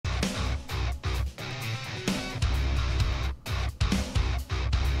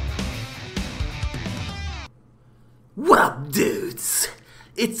up, dudes?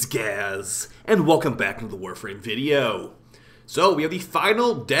 It's Gaz, and welcome back to the Warframe video. So, we have the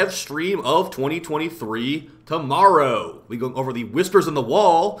final dev stream of 2023 tomorrow. We go over the Whispers in the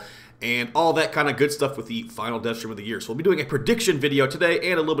Wall, and all that kind of good stuff with the final dev stream of the year. So we'll be doing a prediction video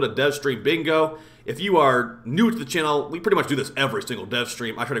today, and a little bit of dev stream bingo. If you are new to the channel, we pretty much do this every single dev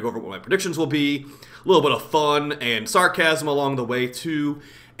stream. I try to go over what my predictions will be, a little bit of fun and sarcasm along the way too.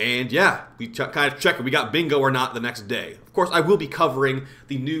 And yeah, we kind of check if we got bingo or not the next day. Of course, I will be covering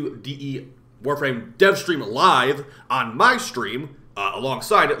the new DE Warframe dev stream live on my stream,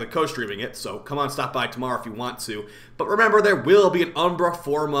 alongside it, the co-streaming it. So come on, stop by tomorrow if you want to. But remember, there will be an Umbra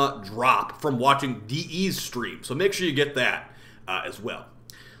Forma drop from watching DE's stream. So make sure you get that as well.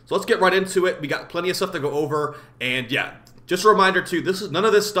 So let's get right into it. We got plenty of stuff to go over. And yeah, just a reminder too, none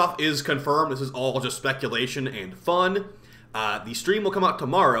of this stuff is confirmed. This is all just speculation and fun. The stream will come out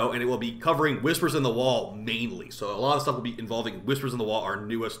tomorrow, and it will be covering Whispers in the Wall mainly. So a lot of stuff will be involving Whispers in the Wall, our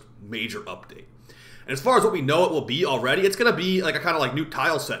newest major update. And as far as what we know it will be already, it's going to be like a kind of like new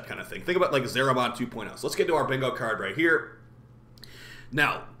tile set kind of thing. Think about like Zeramon 2.0. So let's get to our bingo card right here.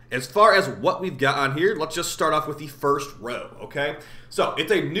 Now, as far as what we've got on here, let's just start off with the first row, okay? So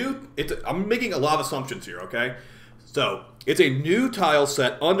it's a new, I'm making a lot of assumptions here, okay? So it's a new tile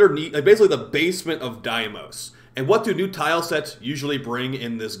set underneath, like basically the basement of Deimos. And what do new tile sets usually bring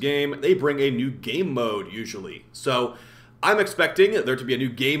in this game? They bring a new game mode, usually. So I'm expecting there to be a new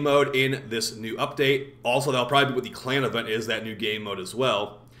game mode in this new update. Also, that'll probably be what the clan event is, that new game mode as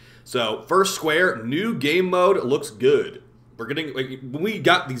well. So, first square, new game mode looks good. We're getting, like, when we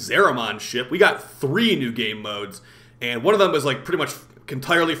got the Zeramon ship, we got 3 new game modes. And one of them was, like, pretty much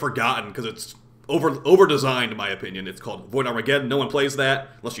entirely forgotten because it's over-designed, in my opinion. It's called Void Armageddon. No one plays that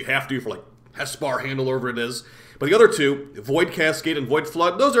unless you have to for, like, Hespar handle, or whatever it is. But the other two, Void Cascade and Void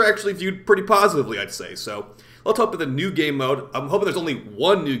Flood, those are actually viewed pretty positively, I'd say. So let's hope for the new game mode. I'm hoping there's only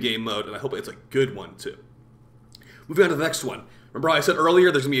one new game mode, and I hope it's a good one, too. Moving on to the next one. Remember how I said earlier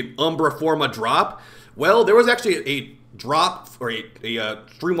there's going to be an Umbra Forma drop? Well, there was actually a drop, or a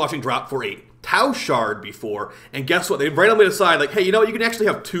stream watching drop for a Tau Shard before, and guess what? They randomly decided, like, hey, you know what? You can actually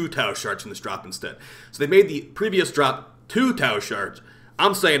have 2 Tau Shards in this drop instead. So they made the previous drop 2 Tau Shards.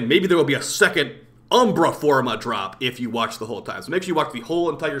 I'm saying maybe there will be a second Umbra Forma drop if you watch the whole time. So make sure you watch the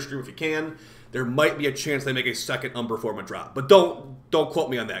whole entire stream if you can. There might be a chance they make a second Umbra Forma drop. But don't quote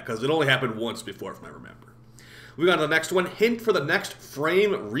me on that, because it only happened once before, if I remember. Moving on to the next one. Hint for the next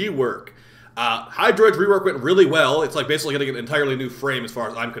frame rework. Hydroid's rework went really well. It's like basically getting an entirely new frame as far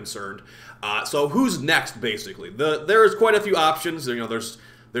as I'm concerned. So who's next, basically? There's quite a few options. You know,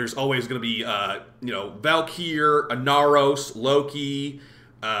 there's always going to be, you know, Valkyr, Anaros, Loki,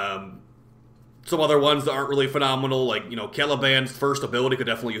 some other ones that aren't really phenomenal, like, you know, Caliban's first ability could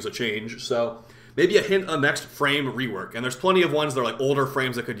definitely use a change. So maybe a hint on next frame rework. And there's plenty of ones that are like older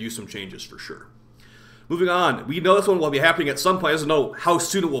frames that could use some changes for sure. Moving on, we know this one will be happening at some point. I don't know how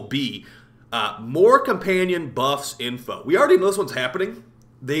soon it will be. More companion buffs info. We already know this one's happening.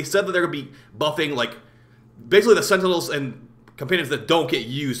 They said that they're going to be buffing, like, basically the Sentinels and companions that don't get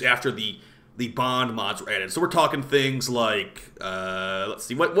used after the bond mods were added. So we're talking things like, let's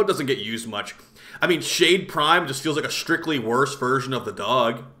see, what doesn't get used much? I mean, Shade Prime just feels like a strictly worse version of the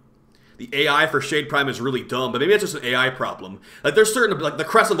dog. The AI for Shade Prime is really dumb, but maybe it's just an AI problem. Like, there's certain, like, the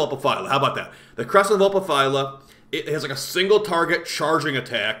Crescent Vulpaphyla, how about that? The Crescent Vulpaphyla, it has like a single target charging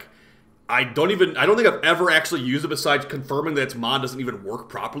attack. I don't think I've ever actually used it besides confirming that its mod doesn't even work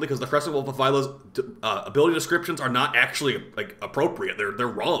properly, because the Crescent Vulpaphyla's ability descriptions are not actually, like, appropriate. They're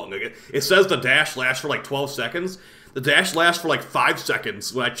wrong. Like, it says the dash lasts for like 12 seconds. The dash lasts for like 5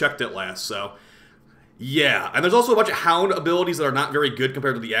 seconds when I checked it last, so yeah. And there's also a bunch of Hound abilities that are not very good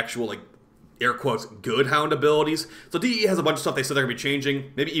compared to the actual, like, air quotes, good Hound abilities. So DE has a bunch of stuff they said they're going to be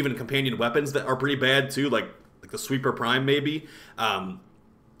changing. Maybe even companion weapons that are pretty bad too, like the Sweeper Prime maybe.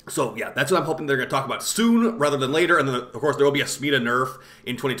 So yeah, that's what I'm hoping they're going to talk about soon rather than later. And then, of course, there will be a Smita nerf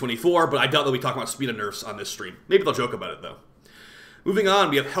in 2024, but I doubt they'll be talking about Smita nerfs on this stream. Maybe they'll joke about it, though. Moving on,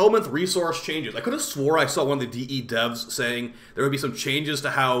 we have Helminth resource changes. I could have swore I saw one of the DE devs saying there would be some changes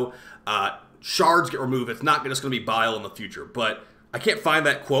to how shards get removed. It's not just going to be bile in the future, but I can't find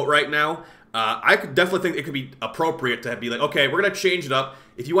that quote right now. I could definitely think it could be appropriate to be like, okay, we're going to change it up.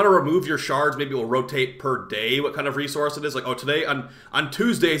 If you want to remove your shards, maybe we'll rotate per day what kind of resource it is. Like, oh, today, on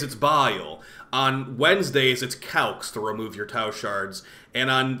Tuesdays, it's bile. On Wednesdays, it's calcs to remove your Tau shards.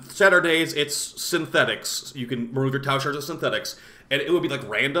 And on Saturdays, it's synthetics. You can remove your Tau shards with synthetics. And it would be, like,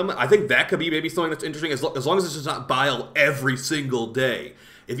 random. I think that could be maybe something that's interesting, as long as it's just not bile every single day.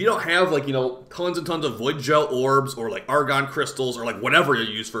 if you don't have, like, you know, tons and tons of Void Gel orbs or, like, Argon crystals or, like, whatever you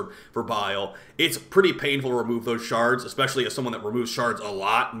use for bile, it's pretty painful to remove those shards, especially as someone that removes shards a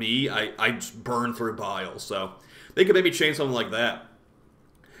lot. Me, I just burn through bile, so they could maybe change something like that.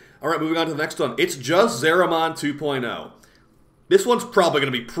 All right, moving on to the next one. It's just Zeramon 2.0. This one's probably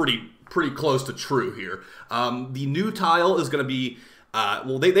going to be pretty close to true here. The new tile is going to be,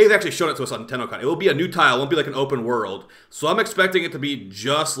 well, they've actually shown it to us on TennoCon. It will be a new tile. It won't be like an open world. So I'm expecting it to be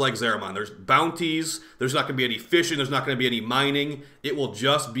just like Zeramon. There's bounties. There's not going to be any fishing. There's not going to be any mining. It will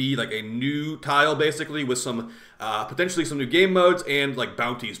just be like a new tile, basically, with some, potentially some new game modes and, like,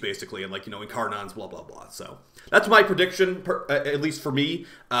 bounties, basically, and, like, you know, Incarnons, blah, blah, blah. So that's my prediction, at least for me,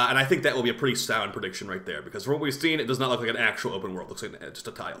 and I think that will be a pretty sound prediction right there, because from what we've seen, it does not look like an actual open world. It looks like just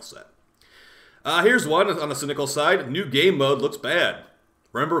a tile set. Here's one on the cynical side. New game mode looks bad.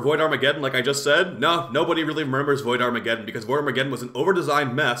 Remember Void Armageddon, like I just said? No, nobody really remembers Void Armageddon, because Void Armageddon was an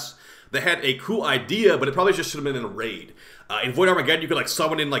over-designed mess that had a cool idea, but it probably just should have been in a raid. In Void Armageddon, you could, like,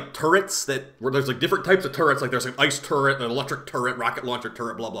 summon in, like, turrets where there's, like, different types of turrets. Like, there's an ice turret, an electric turret, rocket launcher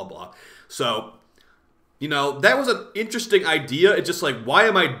turret, blah, blah, blah. So, you know, that was an interesting idea. It's just like, why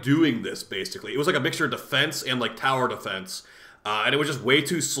am I doing this, basically? It was like a mixture of defense and, like, tower defense. And it was just way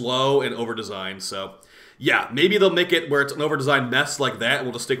too slow and over-designed, so yeah, maybe they'll make it where it's an over-designed mess like that, and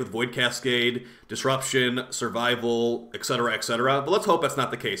we'll just stick with Void Cascade, Disruption, Survival, etc., etc. But let's hope that's not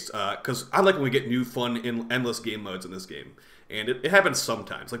the case, because I like when we get new, fun, and endless game modes in this game. And it happens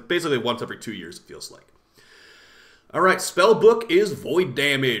sometimes, like basically once every 2 years, it feels like. Alright, Spellbook is Void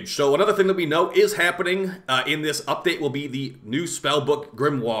Damage. So another thing that we know is happening in this update will be the new Spellbook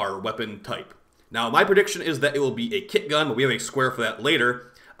Grimoire weapon type. Now, my prediction is that it will be a kit gun, but we have a square for that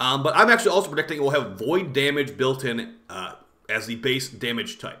later. But I'm actually also predicting it will have Void Damage built in as the base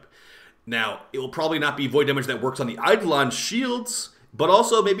damage type. Now, it will probably not be Void Damage that works on the Eidolon shields, but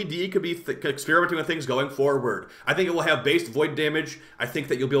also maybe DE could be experimenting with things going forward. I think it will have base Void Damage. I think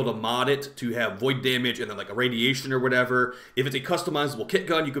that you'll be able to mod it to have Void Damage and then, like, a Radiation or whatever. If it's a customizable kit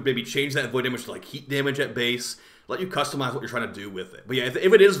gun, you could maybe change that Void Damage to, like, Heat Damage at base. Let you customize what you're trying to do with it. But yeah, if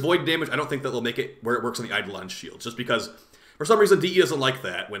it is Void Damage, I don't think that they'll make it where it works on the Eidolon shields, just because for some reason DE doesn't like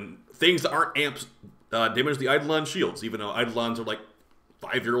that when things that aren't amps damage the Eidolon shields, even though Eidolons are like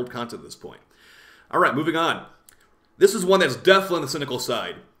 5-year-old content at this point. Alright, moving on. This is one that's definitely on the cynical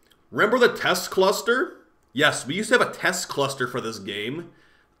side. Remember the test cluster? Yes, we used to have a test cluster for this game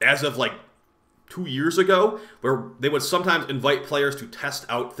as of like 2 years ago, where they would sometimes invite players to test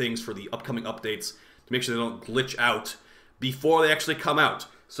out things for the upcoming updates to make sure they don't glitch out before they actually come out.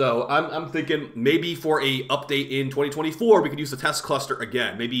 So I'm thinking maybe for a update in 2024, we could use the test cluster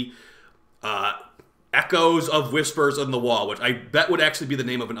again. Maybe Echoes of Whispers on the Wall, which I bet would actually be the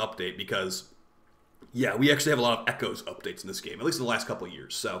name of an update because, yeah, we actually have a lot of Echoes updates in this game, at least in the last couple of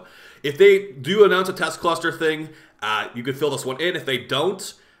years. So if they do announce a test cluster thing, you could fill this one in. If they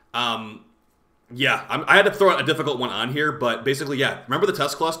don't, yeah, I had to throw out a difficult one on here, but basically, yeah, remember the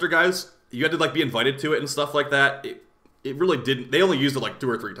test cluster, guys? You had to, like, be invited to it and stuff like that. It really didn't. They only used it like 2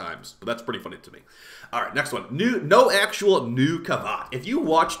 or 3 times, but that's pretty funny to me. All right, next one. No actual new Dagath. If you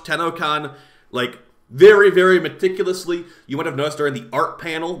watched TennoCon, like, very, very meticulously, you might have noticed during the art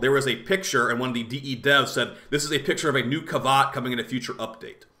panel, there was a picture, and one of the DE devs said, this is a picture of a new Dagath coming in a future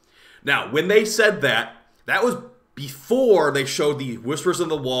update. Now, when they said that, that was before they showed the Whispers on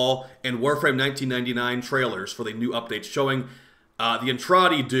the Wall and Warframe 1999 trailers for the new updates, showing the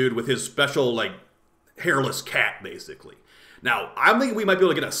Entrati dude with his special, like, hairless cat, basically. Now, I'm thinking we might be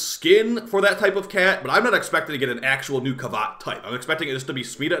able to get a skin for that type of cat, but I'm not expecting to get an actual new Dagath type. I'm expecting it just to be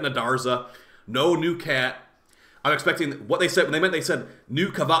Smita and Adarza, no new cat. I'm expecting what they said when they said new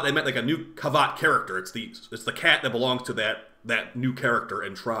Dagath, they meant like a new Dagath character. It's the cat that belongs to that new character,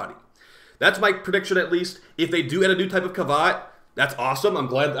 Entrati. That's my prediction, at least. If they do add a new type of Dagath, that's awesome.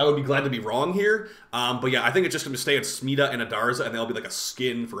 I would be glad to be wrong here. But yeah, I think it's just going to stay in Smita and Adarza, and there'll be like a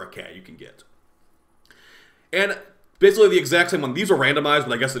skin for a cat you can get. And basically the exact same one. These are randomized,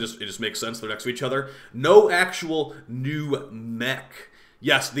 but I guess it just makes sense. They're next to each other. No actual new mech.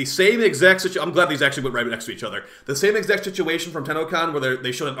 Yes, the same exact situation. I'm glad these actually went right next to each other. The same exact situation from TennoCon where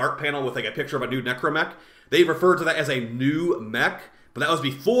they showed an art panel with like a picture of a new Necromech. They referred to that as a new mech, but that was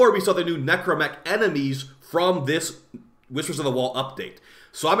before we saw the new Necromech enemies from this Whispers of the Wall update.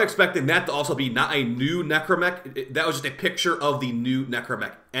 So I'm expecting that to also be not a new Necromech. That was just a picture of the new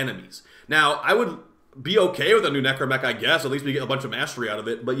Necromech enemies. Now, I would be okay with a new Necromech, I guess. At least we get a bunch of mastery out of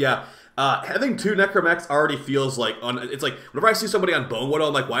it. But yeah, having 2 Necromechs already feels like... it's like, whenever I see somebody on Bone Widow,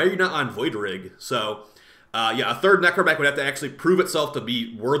 I'm like, why are you not on Void Rig? So, Yeah, a third Necromech would have to actually prove itself to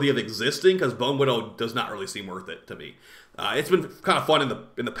be worthy of existing, because Bone Widow does not really seem worth it to me. It's been kind of fun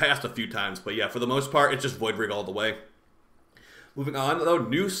in the past a few times, but yeah, for the most part, it's just Void Rig all the way. Moving on, though,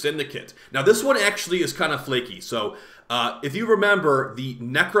 New Syndicate. Now, this one actually is kind of flaky. So, if you remember, the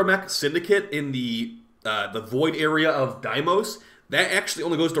Necromech Syndicate in the Void area of Deimos, that actually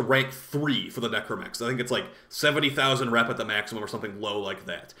only goes to rank 3 for the Necromechs. I think it's like 70,000 rep at the maximum or something low like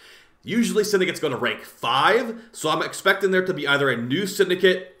that. Usually, Syndicates go to rank 5, so I'm expecting there to be either a new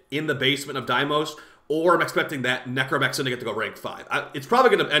Syndicate in the basement of Deimos, or I'm expecting that Necromech Syndicate to go rank 5. It's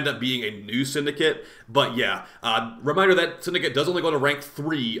probably going to end up being a new Syndicate, but yeah. Reminder that Syndicate does only go to rank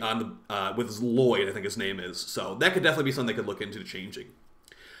 3 on the, with Lloyd, I think his name is. So that could definitely be something they could look into changing.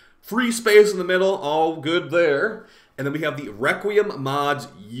 Free space in the middle, all good there. And then we have the Requiem mods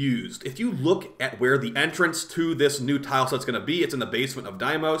used. If you look at where the entrance to this new tile set's going to be, it's in the basement of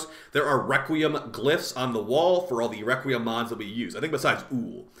Deimos. There are Requiem glyphs on the wall for all the Requiem mods that we use. I think besides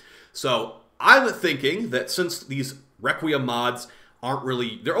Ool. So I'm thinking that since these Requiem mods aren't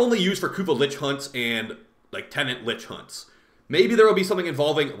really... They're only used for Kuva Lich hunts and like Tenant Lich hunts. Maybe there will be something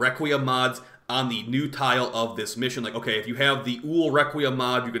involving Requiem mods on the new tile of this mission. Like, okay, if you have the Ool Requiem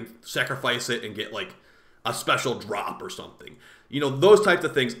mod, you can sacrifice it and get like a special drop or something. You know, those types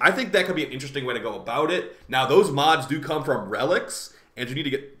of things. I think that could be an interesting way to go about it. Now, those mods do come from relics, and you need to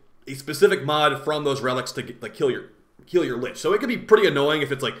get a specific mod from those relics to get, like, kill your Lich. So it could be pretty annoying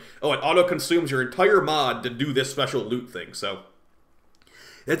if it's like, oh, it auto-consumes your entire mod to do this special loot thing. So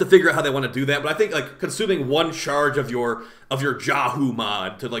they have to figure out how they want to do that. But I think like consuming one charge of your Jahu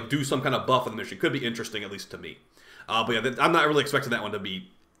mod to like do some kind of buff on the mission could be interesting, at least to me. But yeah, I'm not really expecting that one to be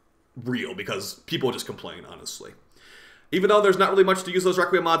real, because people just complain, honestly. Even though there's not really much to use those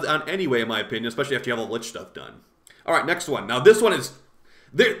Requiem mods on anyway, in my opinion, especially after you have all the Lich stuff done. Alright, next one. Now, this one is...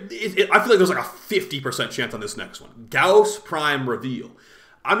 I feel like there's like a 50% chance on this next one. Gauss Prime Reveal.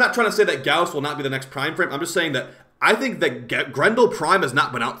 I'm not trying to say that Gauss will not be the next Prime frame. I'm just saying that I think that Grendel Prime has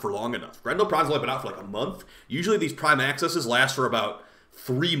not been out for long enough. Grendel Prime's only been out for like a month. Usually these Prime accesses last for about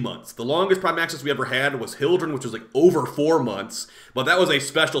 3 months. The longest Prime access we ever had was Hildren, which was like over 4 months. But that was a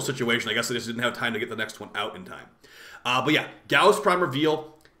special situation. I guess they just didn't have time to get the next one out in time. But yeah, Gauss Prime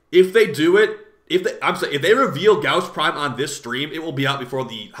Reveal. If they do it, if they reveal Gauss Prime on this stream, it will be out before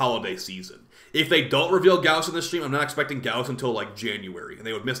the holiday season. If they don't reveal Gauss in this stream, I'm not expecting Gauss until like January, and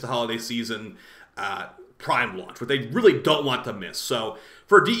they would miss the holiday season Prime launch, which they really don't want to miss. So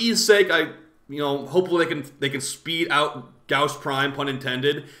for DE's sake, hopefully they can speed out Gauss Prime, pun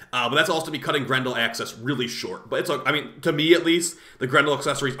intended, but that's also to be cutting Grendel access really short. But it's, I mean, to me at least, the Grendel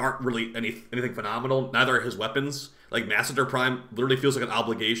accessories aren't really anything phenomenal. Neither are his weapons. Like Massacre Prime literally feels like an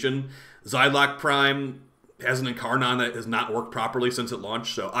obligation. Zylok Prime has an Incarnon that has not worked properly since it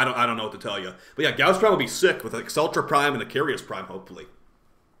launched, so I don't know what to tell you. But yeah, Gauss Prime will be sick with Exceltra Prime and Icarius Prime, hopefully.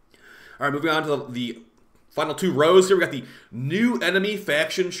 All right, moving on to the final 2 rows here. We got the new enemy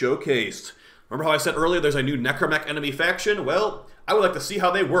faction showcased. Remember how I said earlier there's a new Necromech enemy faction? Well, I would like to see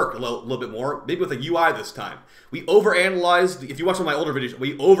how they work a little bit more, maybe with a UI this time. We overanalyzed, if you watch one of my older videos,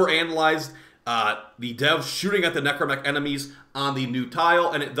 we overanalyzed the devs shooting at the Necromech enemies on the new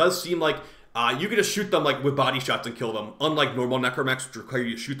tile, and it does seem like you can just shoot them like with body shots and kill them. Unlike normal Necromechs, which require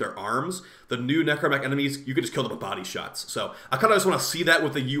you to shoot their arms, the new Necromech enemies, you can just kill them with body shots. So I kind of just want to see that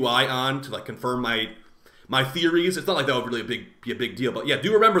with the UI on to like confirm my theories. It's not like that would really be a big deal. But yeah,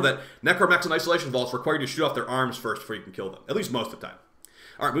 do remember that Necromechs and Isolation Vaults require you to shoot off their arms first before you can kill them. At least most of the time.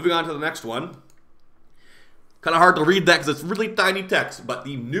 Alright, moving on to the next one. Kind of hard to read that because it's really tiny text. But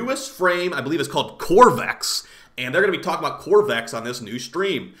the newest frame, I believe, is called Corvex. And they're going to be talking about Corvex on this new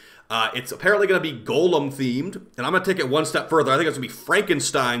stream. It's apparently going to be Golem themed. And I'm going to take it one step further. I think it's going to be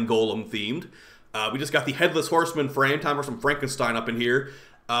Frankenstein Golem themed. We just got the Headless Horseman frame. Time for some Frankenstein up in here.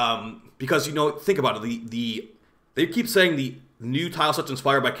 Because, you know, think about it. They keep saying the new tile sets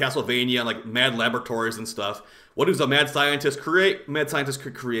inspired by Castlevania and like Mad Laboratories and stuff. What does a mad scientist create? Mad scientist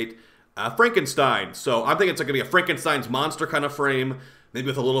could create Frankenstein. So I'm thinking it's like going to be a Frankenstein's monster kind of frame. Maybe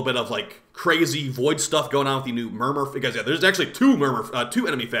with a little bit of like crazy void stuff going on with the new Murmur. Because yeah, there's actually two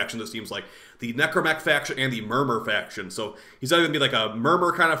enemy factions, it seems like. The Necromech faction and the Murmur faction. So he's either going to be like a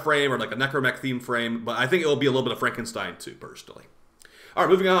Murmur kind of frame or like a Necromech themed frame. But I think it will be a little bit of Frankenstein too, personally. All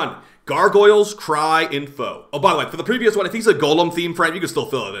right, moving on. Gargoyles Cry info. Oh, by the way, for the previous one, if he's a Golem theme frame, you can still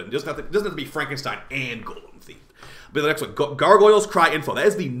fill it in. It doesn't have to be Frankenstein and Golem themed. But the next one, Gargoyles Cry Info. That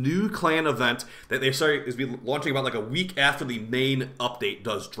is the new clan event that they started is be launching about like a week after the main update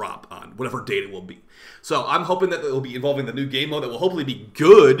does drop on whatever date it will be. So I'm hoping that it will be involving the new game mode that will hopefully be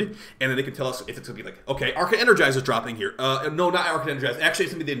good, and then they can tell us if it's going to be like, okay, Arcane Energize is dropping here. No, not Arcane Energize. Actually,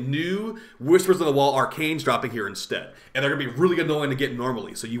 it's going to be the new Whispers on the Wall Arcane's dropping here instead. And they're going to be really annoying to get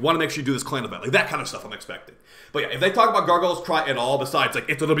normally, so you want to make sure you do this clan event. Like that kind of stuff I'm expecting. But yeah, if they talk about Gargoyles Cry at all, besides like,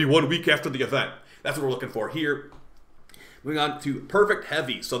 it's going to be 1 week after the event, that's what we're looking for here. Moving on to Perfect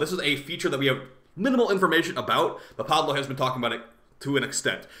Heavy. So this is a feature that we have minimal information about, but Pablo has been talking about it to an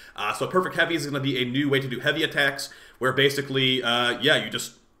extent. So Perfect Heavy is going to be a new way to do heavy attacks, where basically, yeah,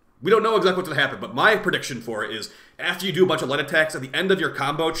 we don't know exactly what's going to happen, but my prediction for it is after you do a bunch of light attacks, at the end of your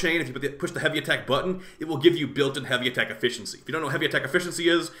combo chain, if you push the heavy attack button, it will give you built-in heavy attack efficiency. If you don't know what heavy attack efficiency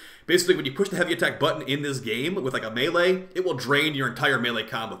is, basically when you push the heavy attack button in this game with like a melee, it will drain your entire melee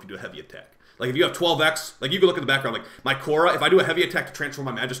combo if you do a heavy attack. Like if you have 12x, like you can look at the background, like my Korra, if I do a heavy attack to transform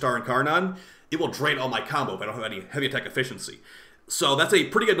my Magistar and Karnan, it will drain all my combo if I don't have any heavy attack efficiency. So that's a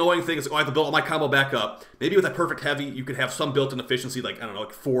pretty annoying thing. It's like, oh, I have to build all my combo back up. Maybe with a Perfect Heavy, you could have some built-in efficiency, like, I don't know,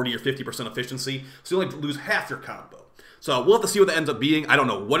 like 40 or 50% efficiency. So you only lose half your combo. So we'll have to see what that ends up being. I don't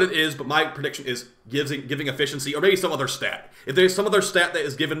know what it is, but my prediction is giving efficiency, or maybe some other stat. If there's some other stat that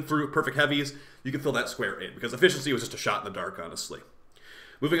is given through Perfect Heavies, you can fill that square in, because efficiency was just a shot in the dark, honestly.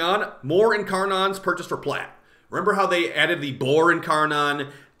 Moving on, more Incarnons purchased for Plat. Remember how they added the Boar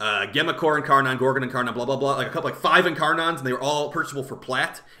Incarnon, Gemmacore Incarnon, Gorgon Incarnon, blah, blah, blah, like a couple, like 5 Incarnons, and they were all purchasable for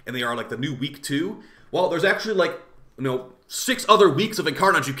Plat, and they are like the new week 2. Well, there's actually like, 6 other weeks of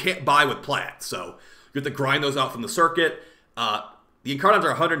Incarnons you can't buy with Plat, so you have to grind those out from the circuit. The Incarnons are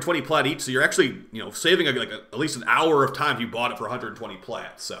 120 Plat each, so you're actually, saving at least an hour of time if you bought it for 120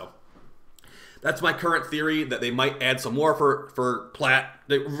 Plat, so that's my current theory, that they might add some more for Plat.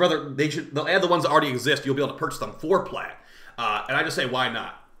 They'll add the ones that already exist. You'll be able to purchase them for Plat. And I just say, why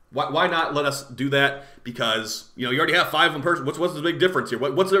not? Why not let us do that? Because, you already have 5 of them purchased. What's the big difference here?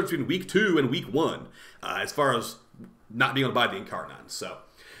 What's the difference between week 2 and week 1 as far as not being able to buy the Incarnon? So,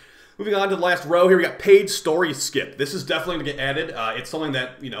 moving on to the last row here, we got paid story skip. This is definitely going to get added. It's something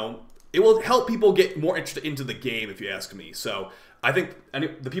that, it will help people get more interested into the game, if you ask me. So, I think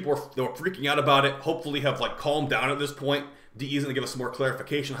the people that were freaking out about it hopefully have calmed down at this point. DE's going to give us some more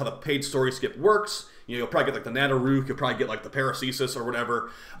clarification how the paid story skip works. You'll probably get the Nanoruke, you'll probably get the Paracesis or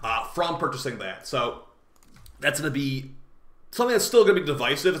whatever from purchasing that. So that's going to be something that's still going to be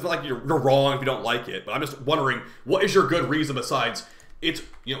divisive. It's not like you're wrong if you don't like it, but I'm just wondering, what is your good reason besides it's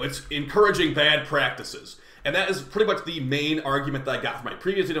encouraging bad practices? And that is pretty much the main argument that I got from my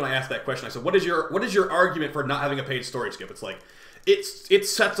previous video when I asked that question. I said, what is your argument for not having a paid story skip? It's like, it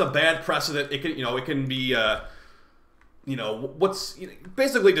sets a bad precedent. It can be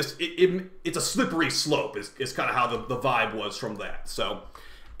basically just it's a slippery slope is kind of how the vibe was from that. So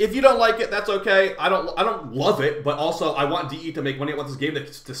if you don't like it, that's okay. I don't love it, but also I want DE to make money. I want this game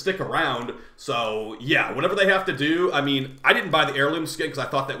to stick around. So yeah, whatever they have to do. I mean, I didn't buy the heirloom skin because I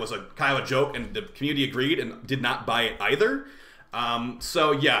thought that was a kind of a joke, and the community agreed and did not buy it either.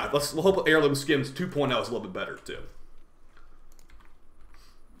 So yeah, we'll hope heirloom skins 2.0 is a little bit better too.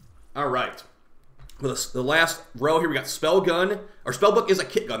 All right. The last row here, we got Spell Gun. Our Spellbook is a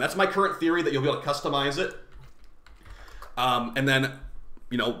kit gun. That's my current theory, that you'll be able to customize it. And then,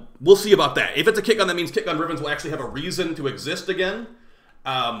 we'll see about that. If it's a kit gun, that means Kit Gun Ribbons will actually have a reason to exist again.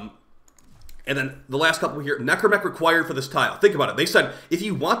 And then the last couple here, Necromech required for this tile. Think about it. They said, if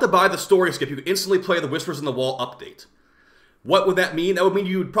you want to buy the story skip, you can instantly play the Whispers in the Wall update. What would that mean? That would mean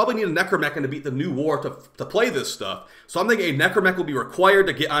you would probably need a Necromech to beat the new war to play this stuff. So I'm thinking a Necromech will be required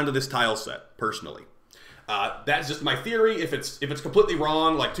to get onto this tile set, personally. That's just my theory. If it's completely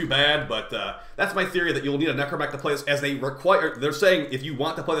wrong, too bad. But that's my theory, that you'll need a Necromech to play this, as they're saying if you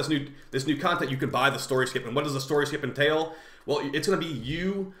want to play this new content, you can buy the story skip. And what does the story skip entail? Well, it's going to be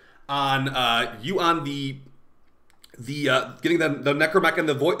you on getting the Necromech and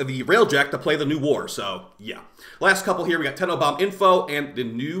the Railjack to play the new war. So yeah. Last couple here, we got Tenno Bomb info and the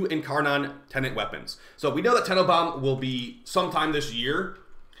new Incarnon Tenant weapons. So we know that Tenno Bomb will be sometime this year.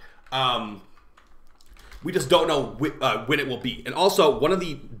 We just don't know when it will be. And also, one of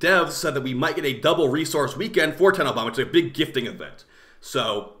the devs said that we might get a double resource weekend for Tenno Bomb, which is a big gifting event.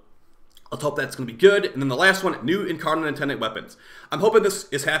 So let's hope that's going to be good. And then the last one, new Incarnon and Tenant weapons. I'm hoping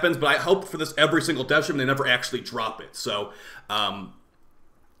this happens, but I hope for this every single Devstream and they never actually drop it. So,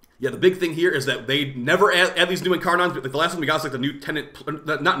 yeah, the big thing here is that they never add these new Incarnons. The last one we got is the new Tenant, new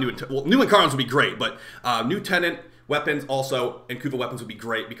Incarnons would be great, but new Tenant weapons also, and Kuva weapons would be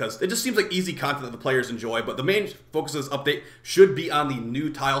great, because it just seems like easy content that the players enjoy. But the main focus of this update should be on the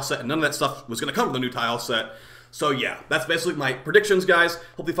new tile set, and none of that stuff was going to come from the new tile set. So yeah, that's basically my predictions, guys.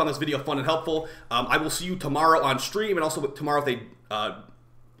 Hope you found this video fun and helpful. I will see you tomorrow on stream, and also tomorrow with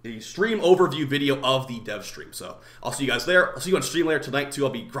a stream overview video of the Devstream. So I'll see you guys there. I'll see you on stream later tonight too.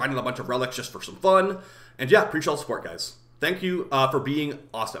 I'll be grinding a bunch of relics just for some fun. And yeah, appreciate all the support, guys. Thank you for being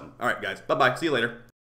awesome. All right, guys. Bye-bye. See you later.